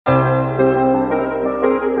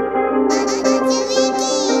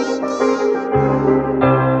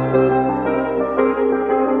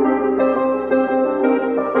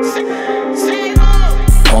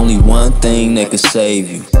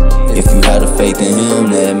save you. If you had a faith in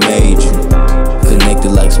him that made you,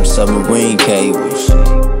 connected like some submarine cables,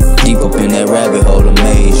 deep up in that rabbit hole to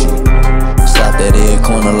maze you. Stop that every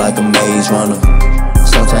corner like a maze runner.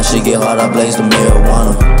 Sometimes shit get hard, I blaze the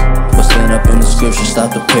marijuana. But stand up in the scripture,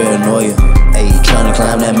 stop the paranoia. Ayy, tryna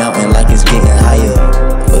climb that mountain like it's getting higher,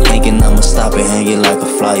 but thinking I'ma stop it, hang it like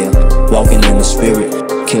a flyer. Walking in the spirit,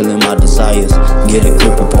 killing my desires. Get a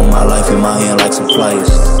grip up on my life in my hand like some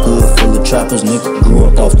pliers. Hood full of trappers, nigga, grew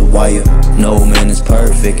up off the wire. No man is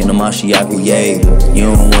perfect, and Hamashiach able.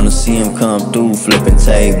 You don't wanna see him come through flipping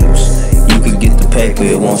tables. You can get the paper,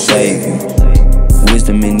 it won't save you.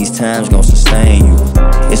 Wisdom in these times gon' sustain you.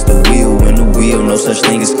 It's the wheel in the wheel, no such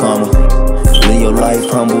thing as karma. Live your life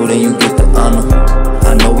humble, then you get the honor.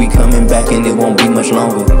 I know we coming back and it won't be much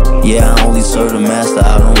longer. Yeah, I only serve the master,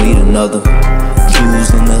 I don't need another.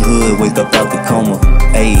 Jews in the hood, wake up out the coma.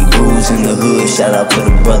 Ayy, bruise in the hood, shout out to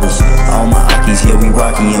the brothers. All my Akis, yeah, we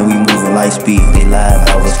rocky and we moving light speed. They lied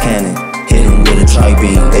about us cannon, hit him with a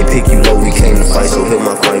tri-beam. They pick you low, we came to fight, so hit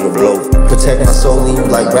my final blow. Protect my soul, leave you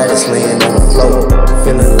like rabbits laying on the floor.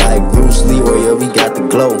 Feeling like Bruce Lee, yeah, we got the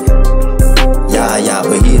glow. Yeah,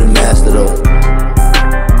 but he the master though.